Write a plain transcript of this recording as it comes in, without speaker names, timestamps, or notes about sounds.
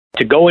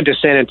to go into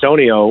San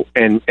Antonio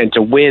and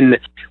to win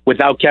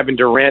without Kevin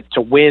Durant,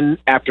 to win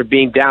after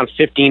being down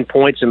 15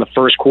 points in the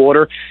first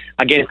quarter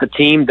against a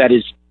team that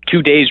is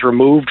 2 days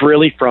removed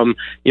really from,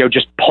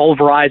 just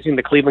pulverizing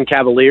the Cleveland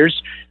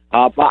Cavaliers.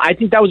 I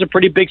think that was a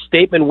pretty big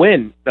statement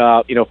win,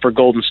 for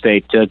Golden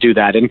State to do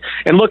that.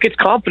 And look, it's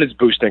confidence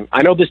boosting.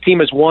 I know this team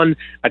has won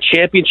a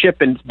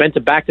championship and been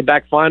to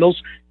back-to-back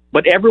finals,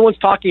 but everyone's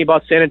talking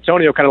about San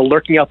Antonio kind of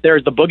lurking out there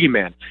as the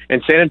boogeyman.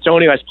 And San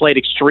Antonio has played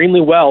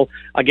extremely well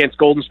against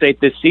Golden State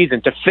this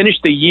season. To finish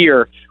the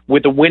year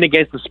with a win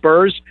against the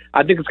Spurs,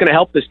 I think it's going to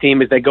help this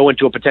team as they go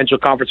into a potential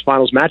conference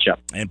finals matchup.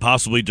 And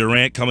possibly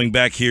Durant coming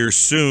back here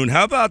soon.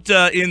 How about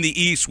in the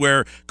East,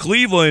 where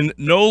Cleveland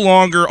no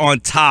longer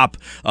on top?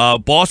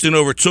 Boston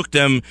overtook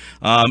them,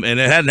 and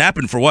it hadn't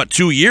happened for,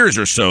 2 years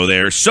or so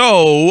there.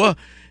 So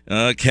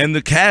can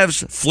the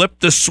Cavs flip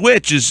the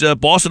switch? Is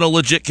Boston a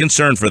legit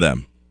concern for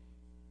them?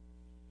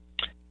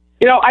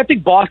 I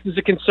think Boston's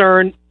a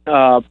concern,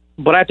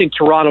 but I think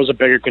Toronto's a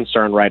bigger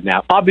concern right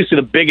now. Obviously,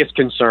 the biggest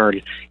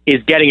concern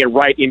is getting it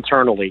right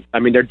internally. I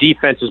mean, their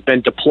defense has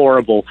been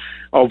deplorable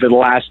over the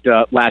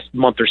last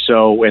month or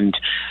so, and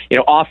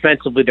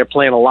offensively, they're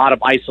playing a lot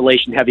of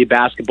isolation-heavy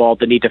basketball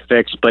that need to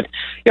fix. But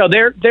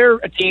they're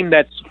a team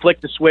that's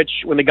flicked the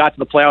switch when they got to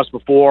the playoffs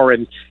before,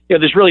 and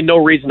there's really no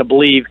reason to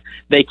believe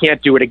they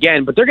can't do it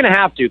again. But they're going to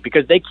have to,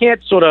 because they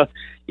can't sort of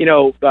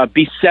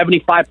be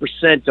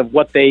 75% of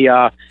what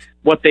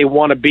they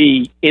want to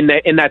be in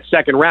that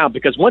second round,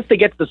 because once they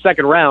get to the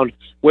second round,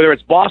 whether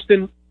it's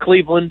Boston,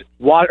 Cleveland,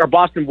 or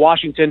Boston,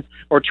 Washington,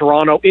 or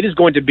Toronto, it is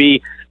going to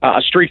be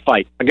a street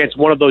fight against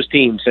one of those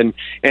teams. And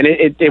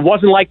it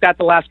wasn't like that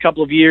the last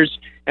couple of years,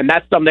 and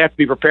that's something they have to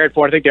be prepared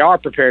for. I think they are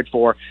prepared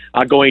for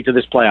going into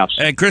this playoffs.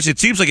 And Chris, it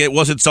seems like it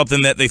wasn't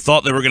something that they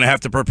thought they were going to have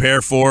to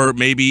prepare for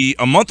maybe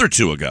a month or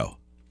two ago.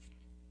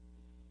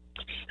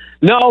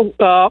 No.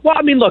 Well,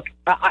 I mean, look,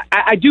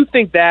 I do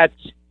think that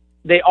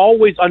they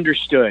always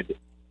understood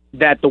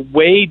that the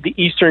way the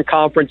Eastern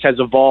Conference has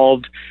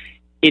evolved,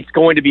 it's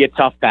going to be a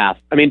tough path.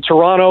 I mean,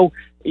 Toronto,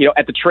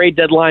 at the trade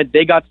deadline,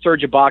 they got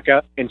Serge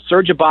Ibaka, and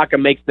Serge Ibaka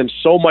makes them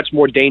so much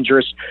more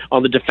dangerous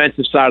on the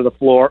defensive side of the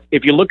floor.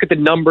 If you look at the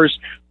numbers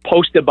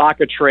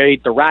post-Ibaka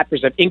trade, the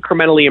Raptors have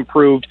incrementally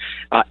improved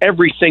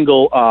every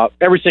single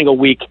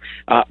week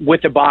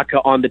with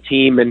Ibaka on the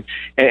team.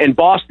 And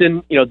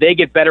Boston, they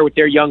get better with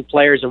their young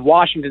players, and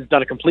Washington's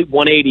done a complete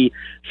 180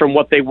 from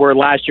what they were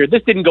last year.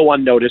 This didn't go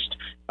unnoticed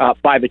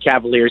by the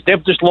Cavaliers.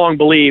 They've just long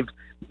believed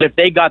that if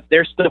they got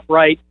their stuff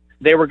right,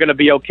 they were going to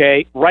be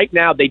okay. Right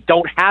now, they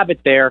don't have it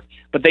there,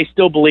 but they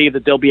still believe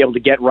that they'll be able to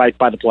get right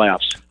by the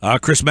playoffs.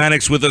 Chris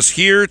Mannix with us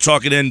here,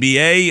 talking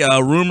NBA.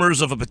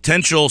 Rumors of a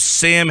potential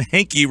Sam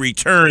Hinkie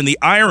return. The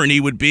irony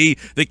would be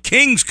the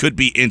Kings could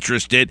be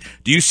interested.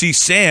 Do you see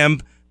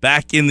Sam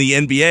back in the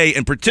NBA,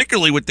 and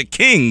particularly with the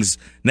Kings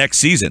next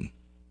season?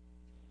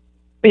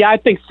 Yeah, I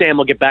think Sam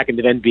will get back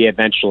into the NBA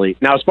eventually.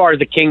 Now, as far as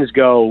the Kings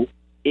go,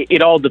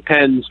 it all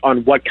depends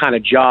on what kind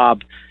of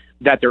job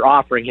that they're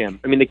offering him.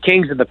 I mean, the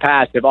Kings in the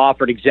past have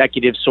offered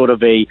executives sort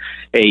of a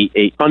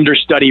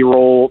understudy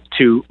role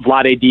to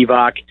Vlade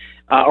Divac,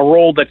 a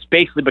role that's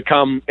basically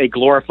become a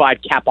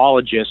glorified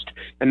capologist,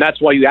 and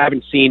that's why you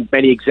haven't seen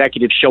many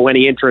executives show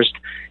any interest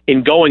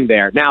in going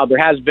there. Now, there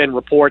has been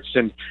reports,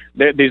 and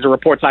these are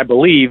reports I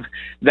believe,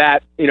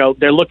 that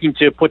they're looking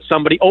to put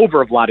somebody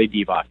over Vlade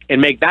Divac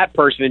and make that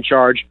person in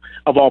charge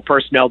of all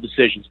personnel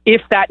decisions.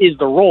 If that is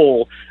the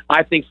role,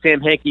 I think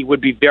Sam Hinkie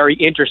would be very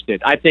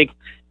interested. I think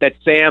that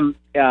Sam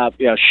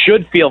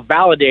should feel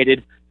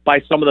validated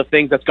by some of the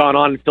things that's gone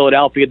on in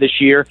Philadelphia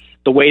this year,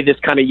 the way this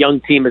kind of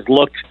young team has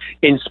looked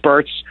in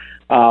spurts.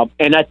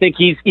 And I think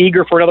he's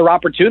eager for another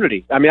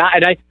opportunity. I mean,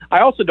 I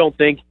also don't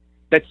think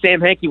that Sam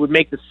Hinkie would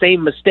make the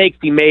same mistakes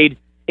he made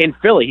in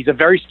Philly. He's a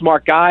very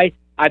smart guy.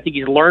 I think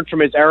he's learned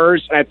from his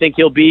errors, and I think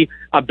he'll be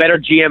a better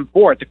GM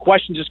for it. The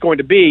question is just going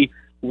to be,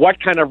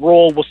 what kind of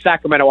role will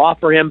Sacramento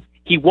offer him?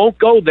 He won't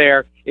go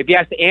there if he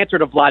has to answer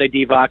to Vlade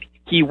Divac.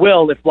 He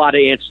will if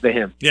Vlade answers to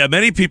him. Yeah,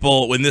 many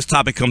people, when this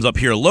topic comes up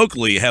here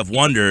locally, have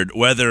wondered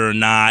whether or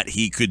not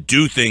he could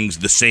do things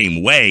the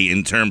same way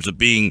in terms of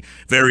being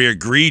very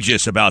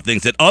egregious about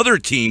things that other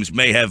teams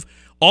may have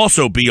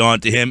also be on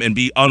to him and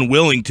be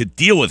unwilling to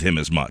deal with him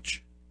as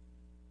much.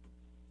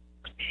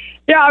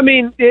 Yeah, I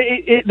mean,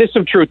 there's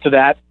some truth to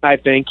that, I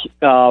think.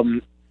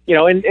 And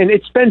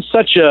it's been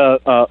such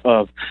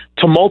a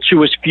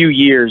tumultuous few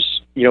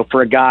years,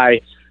 for a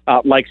guy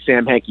like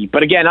Sam Hinkie.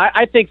 But again,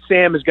 I think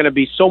Sam is going to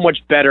be so much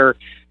better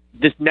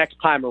this next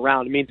time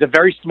around. I mean, he's a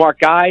very smart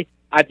guy.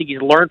 I think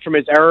he's learned from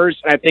his errors,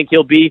 and I think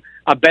he'll be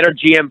a better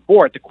GM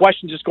for it. The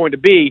question is just going to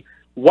be,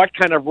 what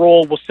kind of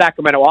role will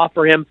Sacramento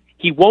offer him?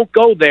 He won't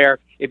go there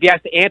if he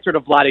has to answer to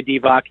Vlade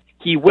Divac.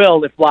 He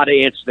will if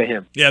Vlade answers to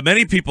him. Yeah,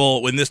 many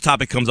people, when this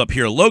topic comes up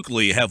here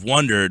locally, have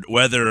wondered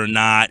whether or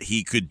not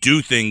he could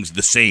do things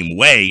the same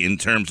way in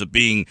terms of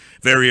being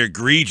very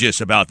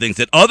egregious about things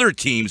that other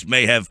teams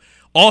may have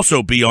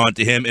also be on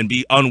to him and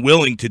be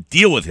unwilling to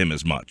deal with him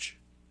as much.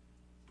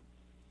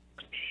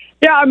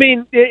 Yeah, I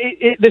mean,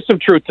 there's some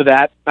truth to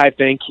that, I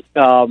think.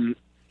 And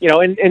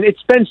and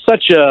it's been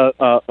such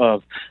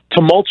a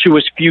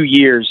tumultuous few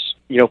years,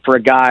 for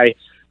a guy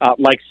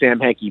like Sam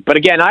Hinkie. But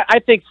again, I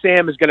think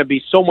Sam is going to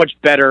be so much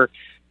better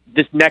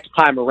this next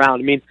time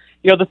around. I mean,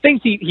 the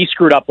things he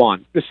screwed up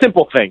on, the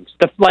simple things,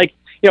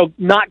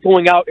 not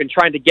going out and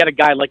trying to get a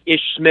guy like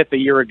Ish Smith a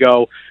year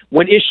ago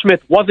when Ish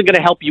Smith wasn't going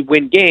to help you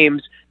win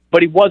games,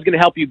 but he was going to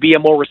help you be a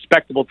more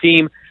respectable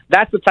team.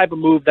 That's the type of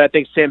move that I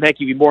think Sam Hinkie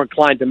would be more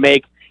inclined to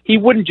make. He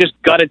wouldn't just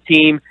gut a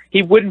team.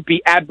 He wouldn't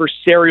be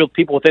adversarial to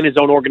people within his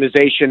own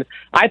organization.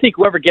 I think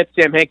whoever gets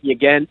Sam Hinkie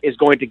again is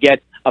going to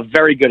get a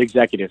very good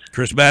executive.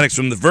 Chris Mannix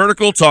from The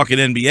Vertical, talking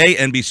NBA,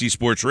 NBC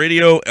Sports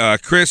Radio.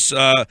 Chris,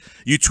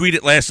 you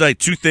tweeted last night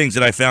two things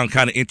that I found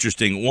kind of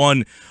interesting.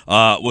 One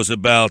was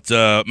about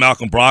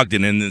Malcolm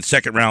Brogdon and the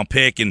second-round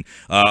pick and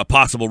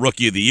possible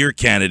Rookie of the Year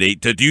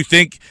candidate. Do you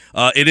think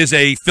it is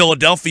a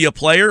Philadelphia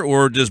player,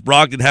 or does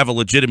Brogdon have a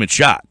legitimate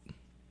shot?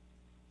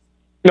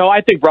 No,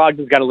 I think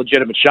Brogdon's got a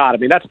legitimate shot. I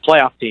mean, that's a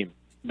playoff team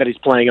that he's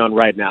playing on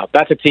right now.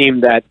 That's a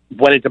team that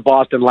went into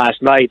Boston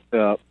last night,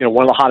 one of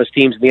the hottest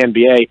teams in the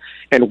NBA,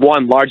 and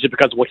won largely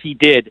because of what he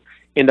did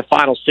in the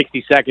final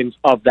 60 seconds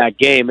of that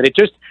game. And it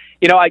just,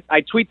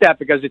 I tweet that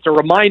because it's a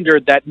reminder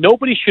that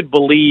nobody should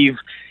believe,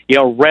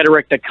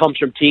 rhetoric that comes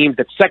from teams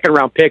that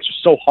second-round picks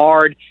are so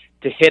hard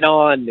to hit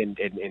on and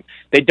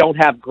they don't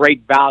have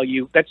great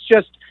value. That's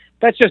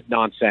just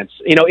nonsense.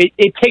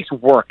 It takes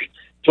work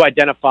to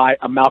identify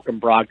a Malcolm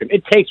Brogdon.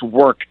 It takes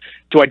work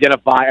to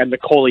identify a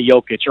Nikola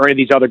Jokic or any of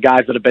these other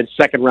guys that have been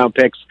second-round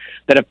picks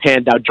that have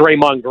panned out.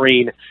 Draymond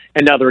Green,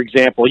 another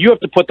example. You have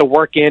to put the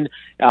work in,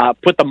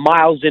 put the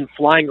miles in,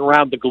 flying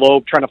around the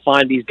globe trying to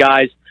find these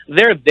guys.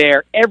 They're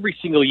there every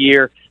single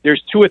year.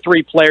 There's 2 or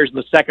 3 players in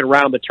the second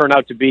round that turn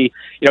out to be,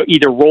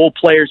 either role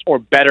players or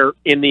better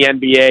in the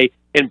NBA.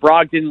 And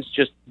Brogdon's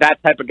just that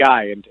type of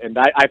guy. And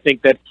I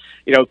think that,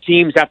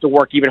 teams have to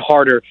work even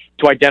harder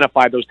to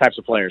identify those types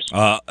of players.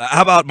 How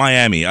about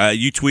Miami?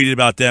 You tweeted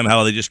about them,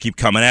 how they just keep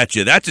coming at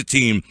you. That's a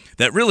team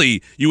that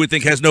really you would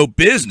think has no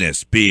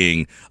business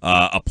being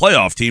a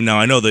playoff team. Now,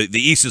 I know the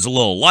East is a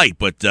little light,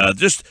 but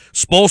just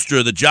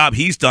Spoelstra, the job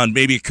he's done,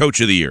 maybe a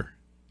Coach of the Year.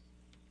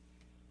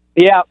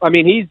 Yeah, I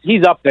mean,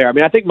 he's up there. I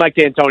mean, I think Mike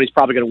D'Antoni's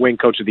probably going to win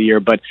Coach of the Year,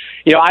 but,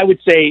 I would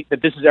say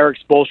that this is Erik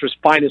Spoelstra's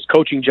finest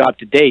coaching job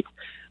to date,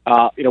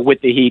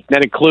 with the Heat. And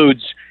that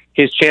includes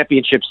his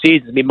championship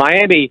season. I mean,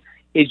 Miami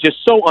is just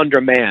so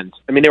undermanned.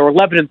 I mean, they were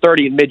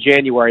 11-30 in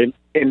mid-January,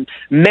 and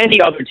many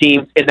other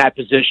teams in that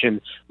position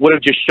would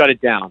have just shut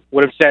it down,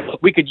 would have said,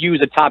 look, we could use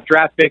a top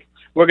draft pick.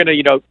 We're going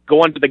to,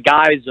 go under the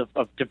guise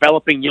of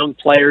developing young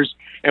players,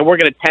 and we're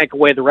going to tank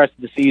away the rest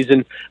of the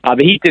season.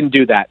 The Heat didn't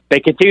do that. They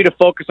continue to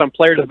focus on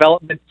player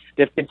development.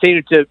 They've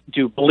continued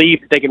to believe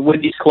that they can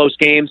win these close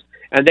games,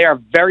 and they are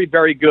very,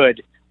 very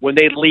good when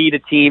they lead a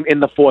team in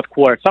the fourth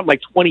quarter. Something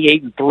like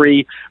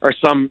 28-3 or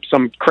some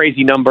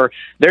crazy number.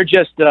 They're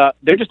just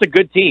a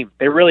good team.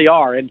 They really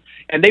are, and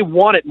they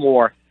want it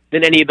more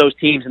than any of those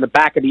teams in the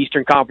back of the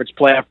Eastern Conference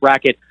playoff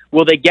bracket.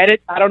 Will they get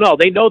it? I don't know.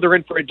 They know they're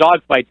in for a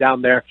dogfight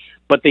down there.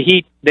 But the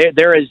Heat,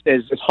 they're as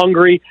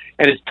hungry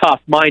and as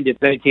tough-minded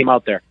as any team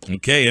out there.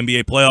 Okay,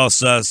 NBA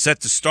playoffs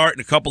set to start in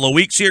a couple of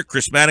weeks here.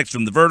 Chris Mannix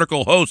from The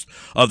Vertical, host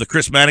of The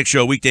Chris Mannix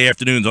Show, weekday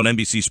afternoons on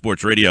NBC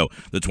Sports Radio,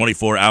 the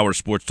 24-hour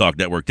sports talk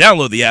network.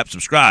 Download the app,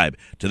 subscribe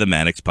to the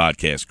Mannix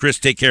Podcast. Chris,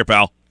 take care,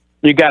 pal.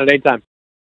 You got it. Anytime.